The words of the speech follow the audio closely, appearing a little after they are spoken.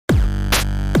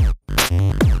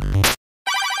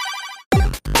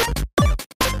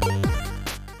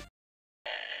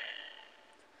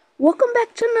Welcome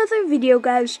back to another video,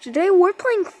 guys. Today we're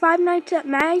playing Five Nights at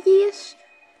Maggie's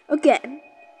again.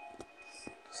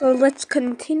 So let's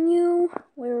continue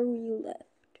where we left.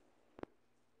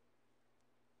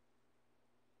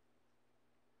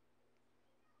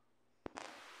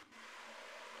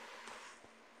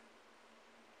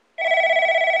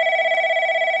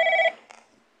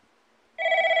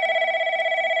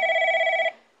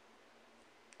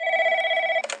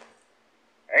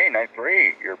 Hey, night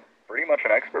 3. You're pretty much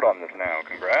an expert on this now.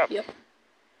 Congrats. Yep.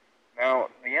 Now,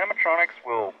 the animatronics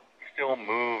will still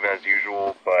move as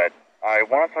usual, but I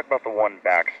want to talk about the one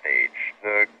backstage.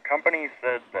 The company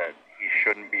said that he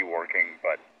shouldn't be working,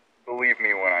 but believe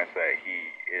me when I say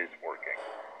he is working.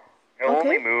 He'll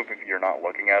only move if you're not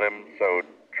looking at him, so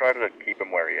try to keep him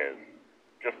where he is.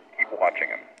 Just keep watching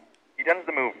him. He tends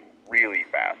to move really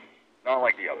fast, not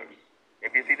like the others.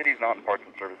 If you see that he's not in parts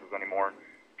and services anymore,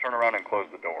 turn around and close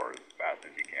the door as fast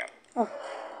as you can. Oh.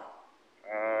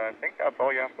 I think that's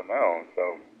all you have to know,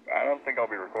 so I don't think I'll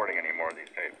be recording any more of these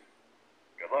tapes.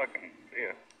 Good luck, and see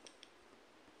ya.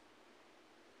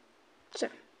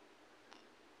 Sure.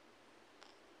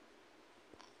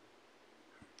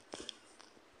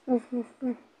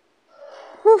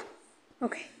 Whew.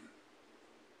 Okay.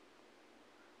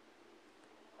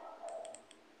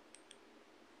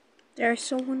 There's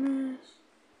someone else.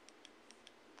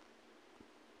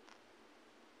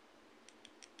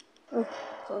 Oh,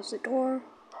 close the door.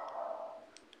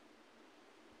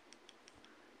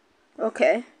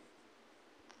 Okay.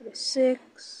 Go to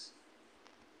 6.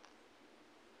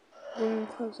 Boom,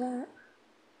 close that.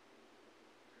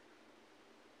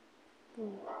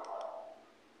 Boom.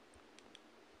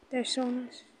 There's someone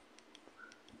else.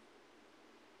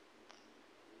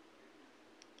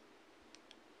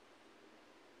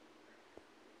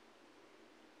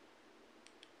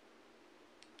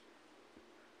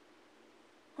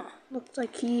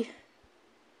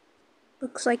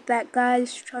 Looks like that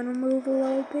guy's trying to move a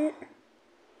little bit.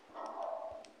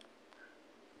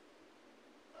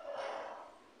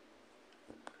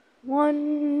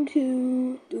 One,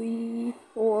 2, 3,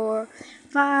 4,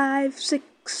 5,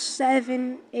 6,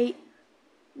 7, 8,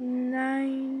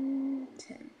 9,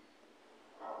 10.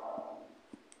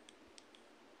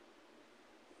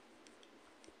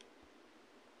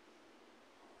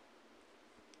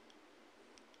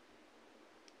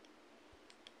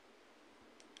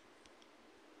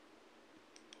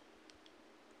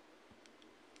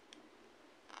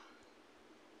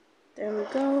 There we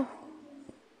go.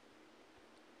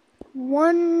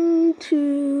 1,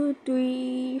 2,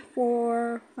 3,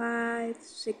 4, 5,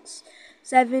 6,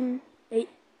 7, 8,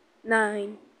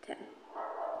 9, 10.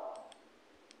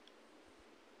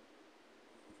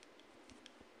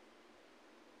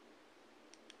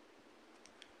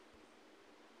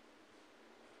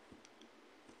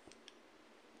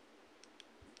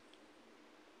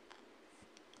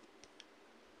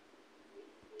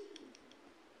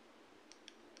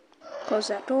 Close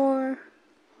that door.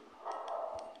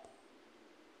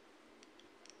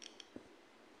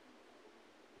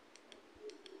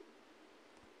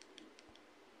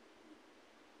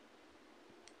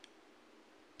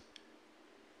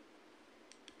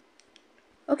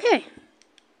 Okay.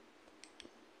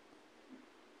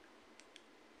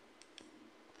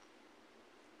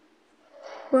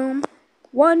 Boom.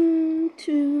 1,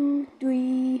 2,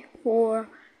 3, 4,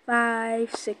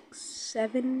 5, 6,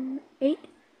 7, 8,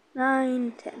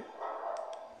 9, 10.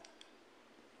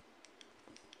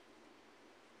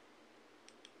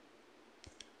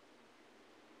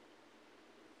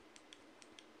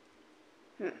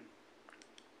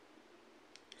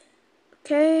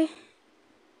 Okay.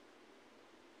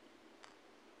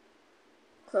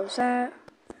 Close that.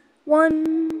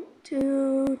 1,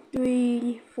 2,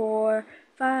 3, 4,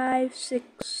 5,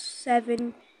 6,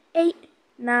 7, 8,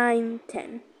 9,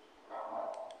 10.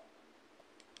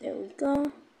 There we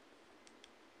go.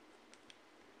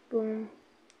 Boom.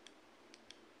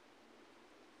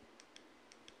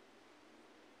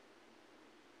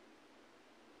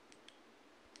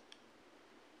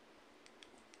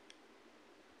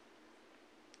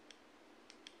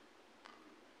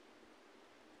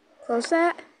 Close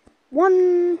that.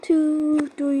 1,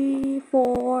 2, 3,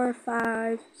 4,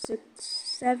 5, 6,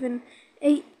 7,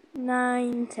 8,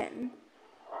 9, 10.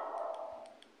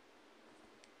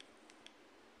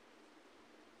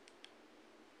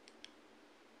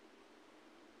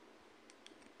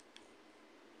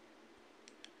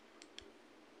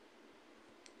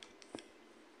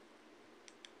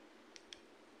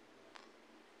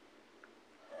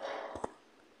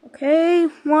 Okay,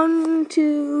 1,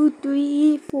 2,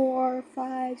 3, 4,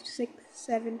 5, 6,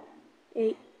 7,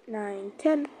 8, 9,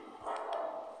 10.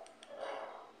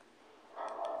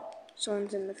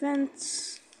 Someone's in the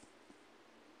fence.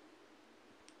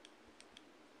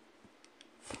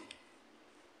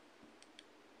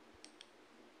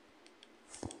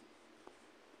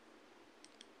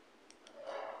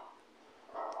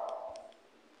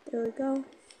 There we go.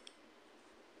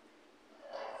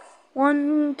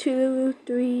 1, 2,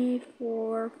 3,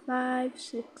 4, 5,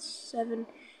 6, 7,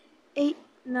 8,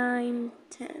 9,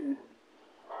 10.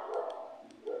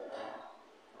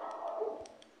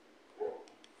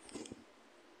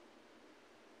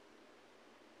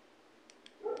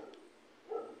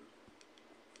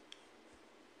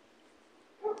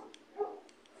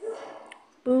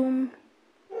 Boom.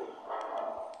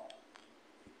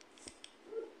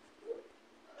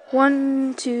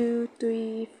 1, 2,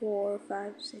 3, 4,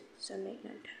 5, 6, 7, 8,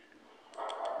 9, 10.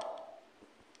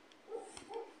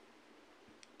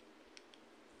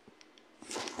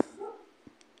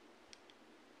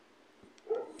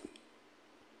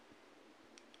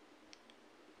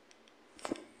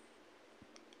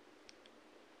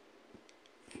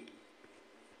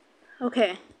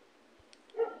 Okay.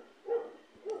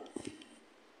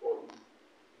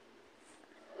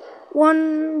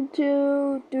 1,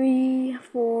 2, 3,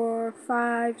 4,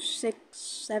 5, 6,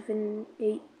 7,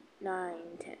 8, 9,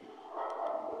 10.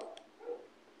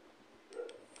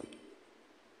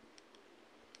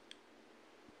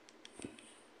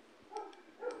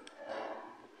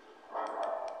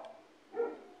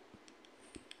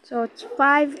 So it's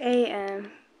 5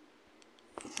 a.m.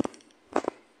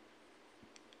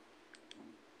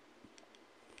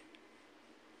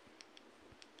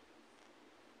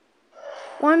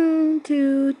 One,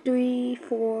 2, 3,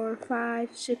 4, 5,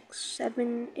 6,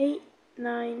 7, 8,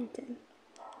 9, 10.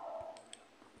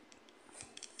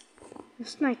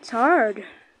 This night's hard.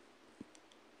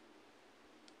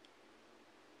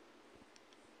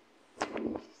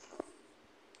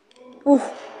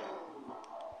 Oh.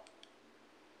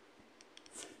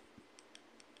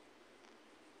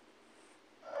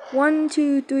 One,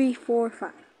 2, 3, 4,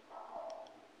 5.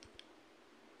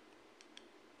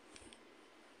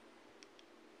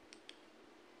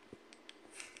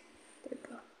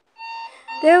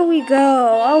 There we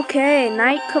go. Okay,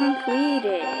 night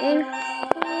completed.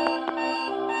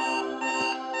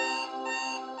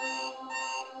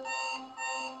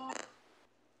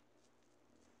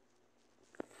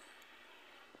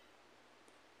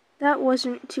 That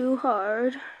wasn't too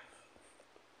hard.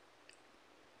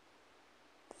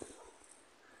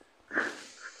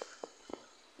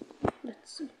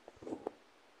 Let's see.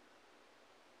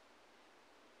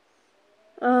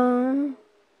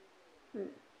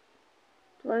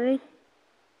 Play.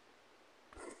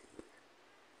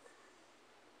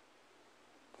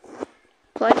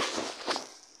 Play.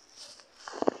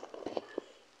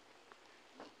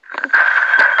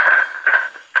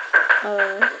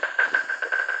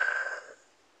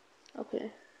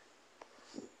 Okay.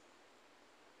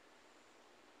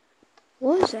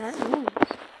 What was that noise?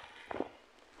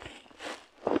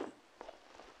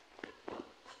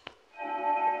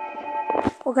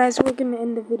 Well guys, we're gonna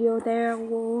end the video there.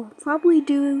 We'll probably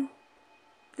do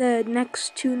the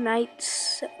next 2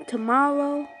 nights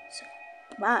tomorrow. So,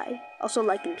 bye. Also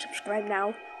like and subscribe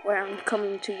now, where I'm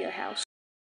coming to your house.